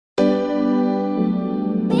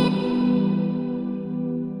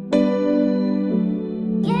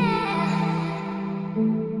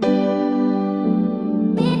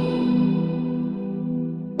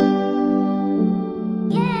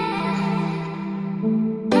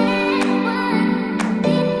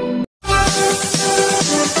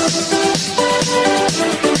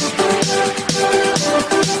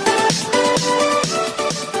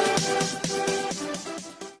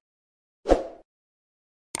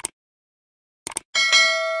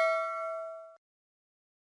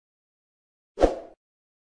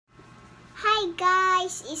Hi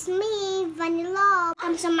guys, it's me, Vanilla.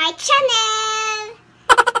 Welcome to my channel.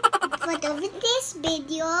 For this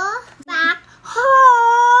video, back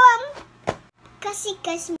home. Kasi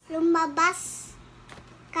guys, lumabas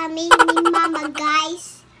kami ni Mama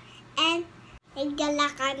guys. And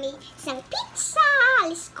nagdala kami isang pizza.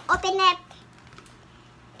 Let's open it.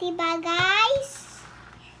 Diba guys?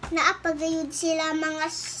 Naapagayod sila mga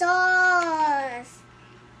sauce.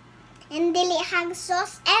 And dilihang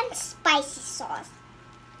sauce and spicy sauce.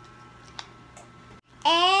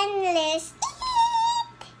 And let's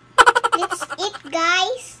eat! Let's eat,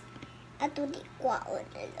 guys! Ato di kwaon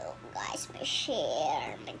na look, guys. May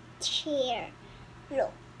share.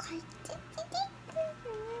 Look.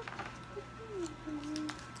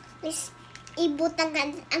 Let's ibutang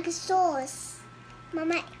ang sauce.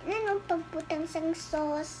 Mama, nanong pagbutang sang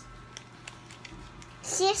sauce?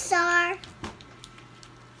 Caesar.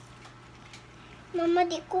 Mama,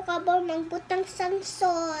 di ko kabaw magbutang sang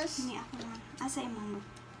sauce. Hindi ako na. Asa imong mo?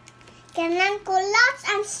 Kailangan ko lots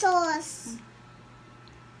and sauce.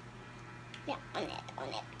 Yeah, ulit.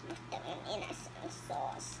 Butang ina sang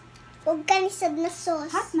sauce. Huwag ka nisad na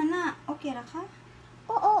sauce. Hot man na. Okay ra ka?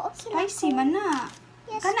 Oo, okay lang Spicy ko. man na.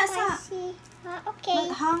 Yes, Kana sa. spicy. Okay.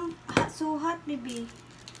 So hot, baby.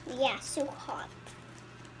 Yeah, so hot.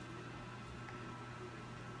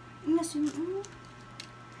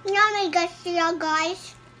 Yummy guys, sila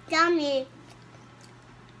guys. Yummy.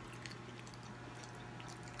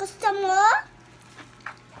 Gusto mo?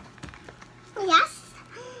 Yes.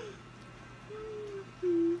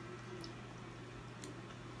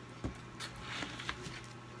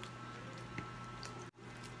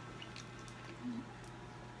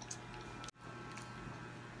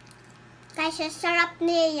 Guys, ang sarap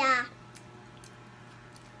niya.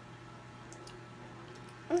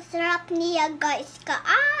 Ang sarap niya, guys.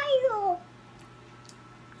 Kaayo.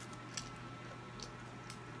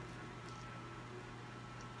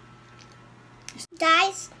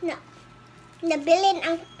 Guys,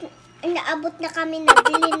 naabot na kami,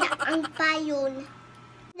 nabilin na ang payon.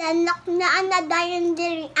 Nanak na dayon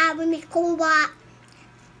din ang may kuwa.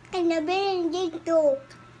 Kaya nabilin dito.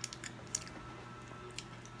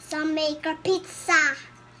 Sa maker pizza.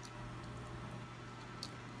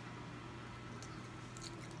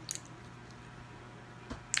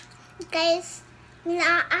 Guys,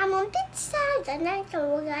 naamong pizza. Ganun ito,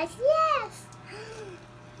 guys. Yes!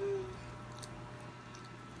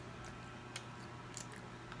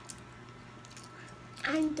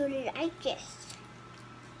 I'm delicious.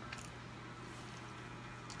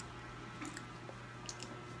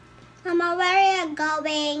 Mama, where are you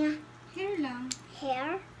going? Here lang.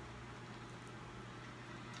 Here?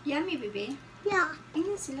 Yummy, baby. Yeah.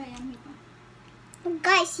 Ayun sila, yummy pa.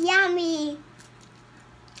 Guys, yummy.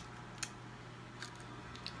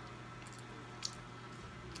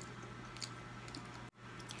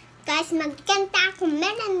 Guys, magkanta ako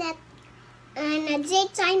Meranet. Na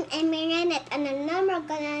daytime and Meranet and a normal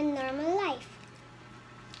life.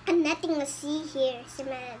 And nothing to see here sa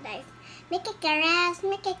Meranet life. Make a caress,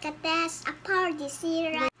 make a katas, a party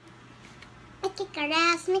sira. Make a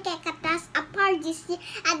caress, make a katas, a party sira.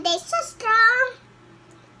 A day so strong.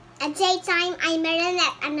 A daytime I'm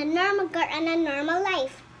Meranet and a normal girl and a normal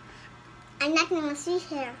life. And nothing to see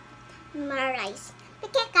here. Marais.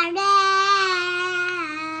 Make a caress.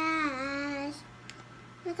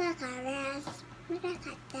 Magkakaras,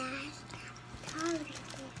 magkakatas,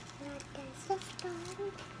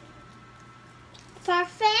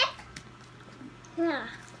 perfect? Yeah.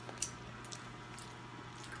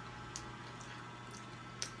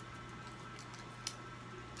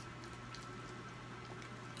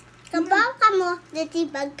 Kabaw ka mo, dati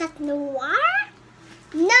bagkat noir?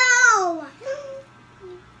 No!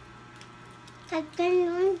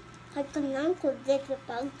 Kagkanon ko dati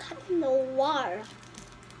bagkat noir.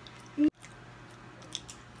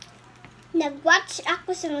 Nag-watch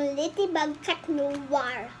ako sa Ladybug Cat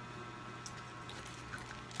Noir.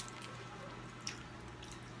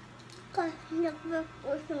 Nag-watch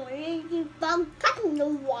ako sa Ladybug Cat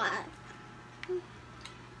Noir.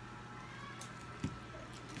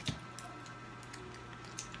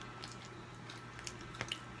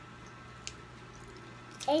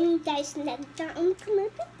 And guys, nagdaang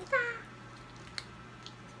kumipita.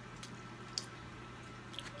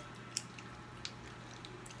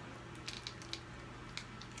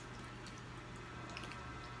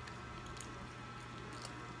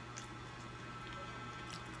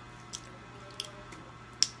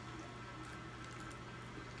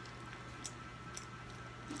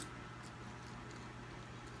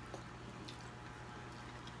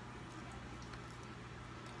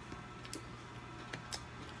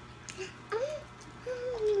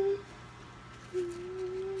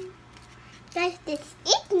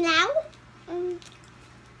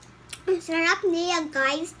 sarap niya,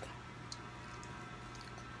 guys.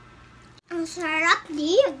 Ang sarap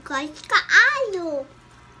niya, guys. Kaayo.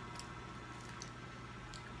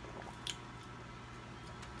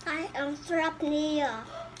 Ay, ang sarap niya.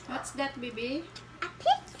 What's that, baby? A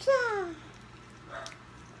pizza.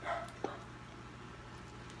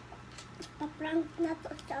 Paprank na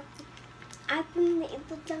to sa akin. Atin na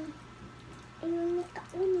iputang. Ayun na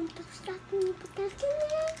kaunin. Tapos atin iputang.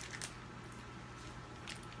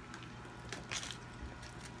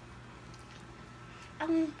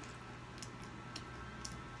 Ang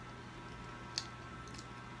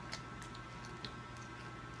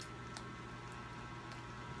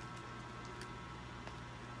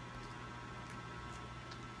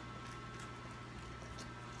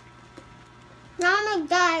Mama,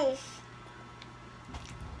 guys.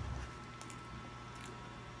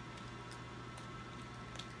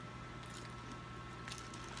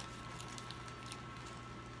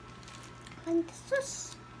 Ang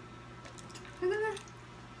sus. Ano na?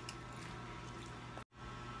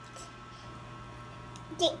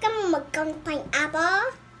 Di ka mag-count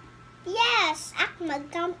pineapple? Yes, ako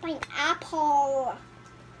mag-count pineapple.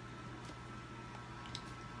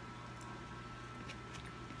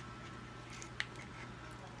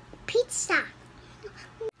 Pizza.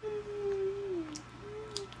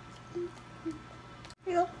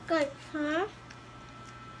 Look good, huh?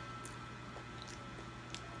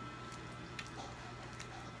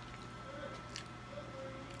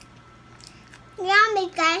 Yummy,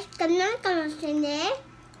 guys. Ganun ka na sini.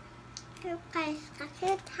 Guys,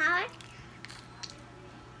 kasi tart.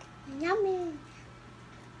 Yummy.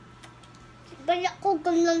 Balik ko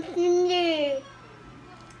ganun sini.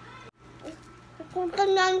 Kung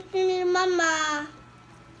ganun sini, mama.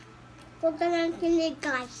 Kung ganun sini,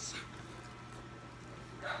 guys.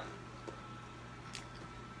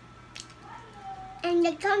 And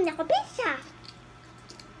nagkaroon ako pizza.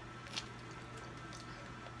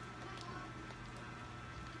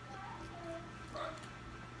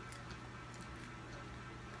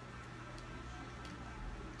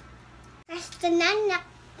 Gusto na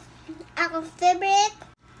akong favorite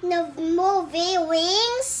na movie,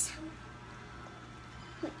 Wings.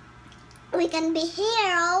 We Can Be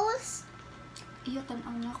Heroes. Iyo,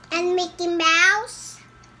 tanaw na ako. And Mickey Mouse.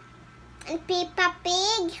 And Peppa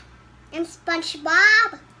Pig. And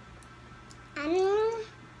SpongeBob. And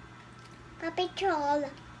Paw Patrol.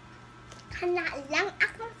 Kana lang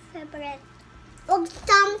akong favorite. Ug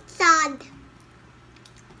Samsad.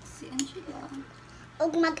 Si Angela.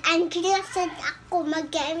 Ug mag-Angela sad ako.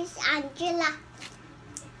 Mag-Miss Angela.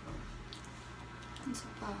 Ano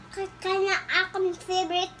pa? Kana akong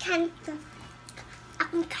favorite kanto.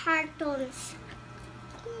 Akong cartoons.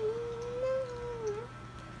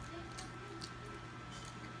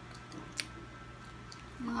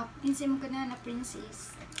 Mga prinsip mo ka na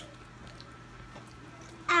princess.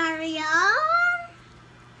 Ariel?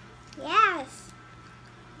 Yes.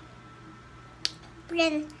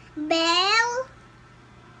 Belle?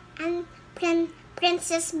 And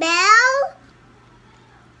Princess Belle?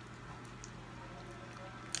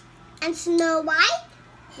 And Snow White?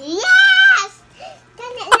 Yes!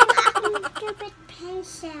 Kana lang akong favorite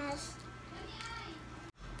princess.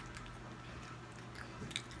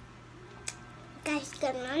 Guys,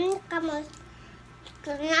 ganun kamo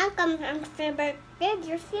ang favorite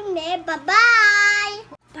video sini. Bye-bye!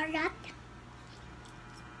 Parat.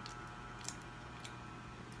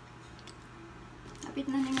 Kapit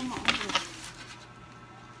na naman mo ako.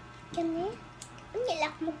 Kani? Ang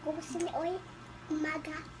nilak mo ko sini, oy.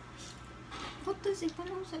 Umaga. What does it?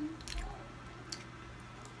 Parang sa...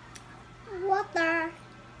 Water.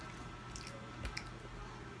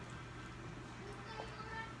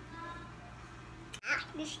 Ah,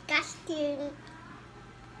 disgusting.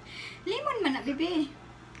 Lemon man na, bebe.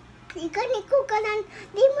 Ikaw ni ko kanan.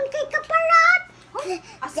 Di mo kay kaparat.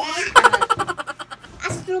 Asal.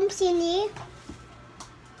 Asrum sini.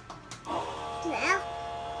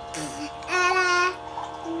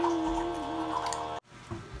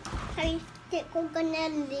 Ay, di ko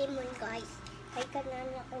kanan lemon, guys. Ay, kanan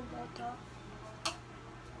ako boto.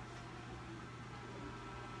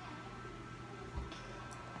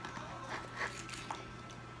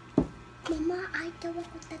 Mama, ay daw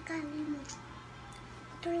ako tagalin mo.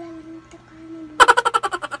 Ito lang yung tagalin mo.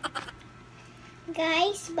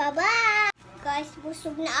 Guys, bye-bye! Guys,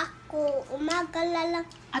 busog na ako. Umaga lang.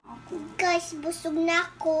 Ako. Guys, busog na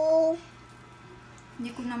ako.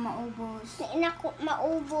 Hindi ko na maubos. Hindi na ako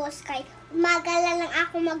maubos. Kay umaga lang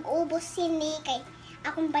ako mag-ubos sini. Kay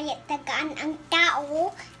akong bayat tagaan ang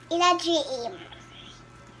tao. Ila GM.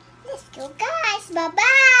 Let's go, guys.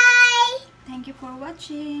 Bye-bye! Thank you for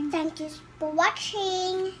watching. Thank you for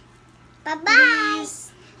watching. Bye-bye.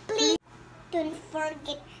 Please don't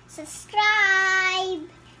forget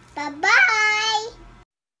subscribe. Bye-bye.